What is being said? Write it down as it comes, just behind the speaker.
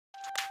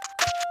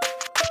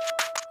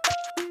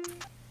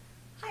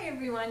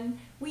everyone.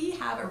 We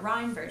have a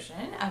rhyme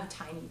version of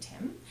Tiny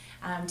Tim.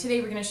 Today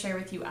we're going to share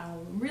with you a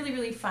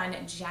really fun,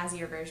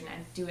 jazzier version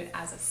and do it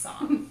as a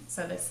song.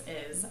 So this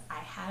is I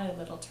Had a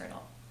Little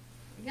Turtle.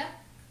 Yep.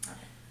 Okay.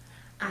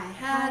 I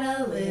had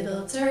a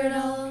little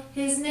turtle,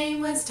 his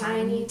name was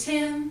Tiny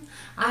Tim.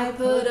 I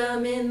put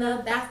him in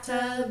the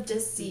bathtub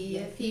to see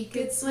if he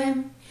could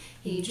swim.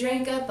 He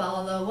drank up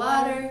all the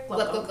water,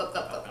 glub, glub, glub,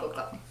 glub, glub, glub,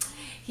 glub.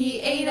 He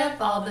ate up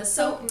all the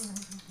soap.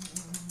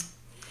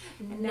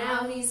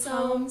 Now he's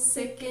home,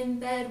 sick in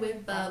bed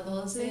with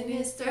bubbles in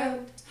his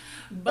throat.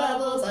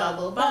 Bubble,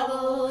 bubble,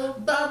 bubble,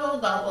 bubble,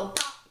 bubble,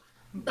 pop.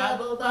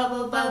 Bubble,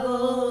 bubble,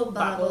 bubble,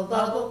 bubble,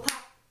 bubble, pop.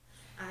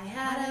 I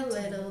had a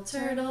little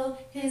turtle,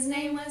 his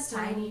name was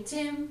Tiny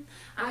Tim.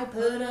 I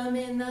put him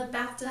in the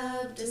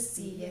bathtub to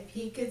see if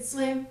he could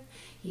swim.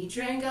 He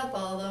drank up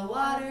all the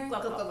water,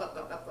 glub, glub, glub,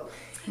 glub, glub, glub.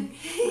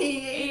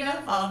 He ate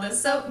up all the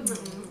soap.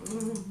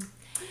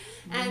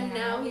 And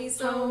now he's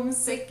home,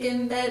 sick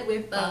in bed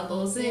with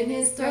bubbles in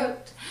his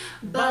throat.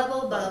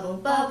 Bubble, bubble,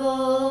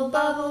 bubble,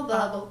 bubble,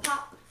 bubble,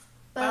 pop.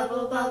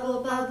 Bubble,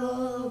 bubble,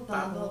 bubble,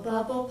 bubble,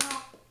 bubble,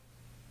 pop.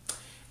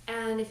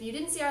 And if you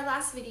didn't see our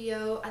last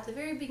video, at the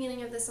very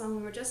beginning of the song,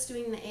 we were just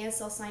doing the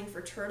ASL sign for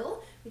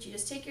turtle, which you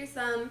just take your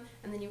thumb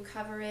and then you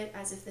cover it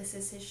as if this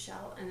is his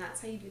shell, and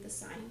that's how you do the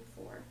sign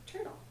for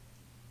turtle.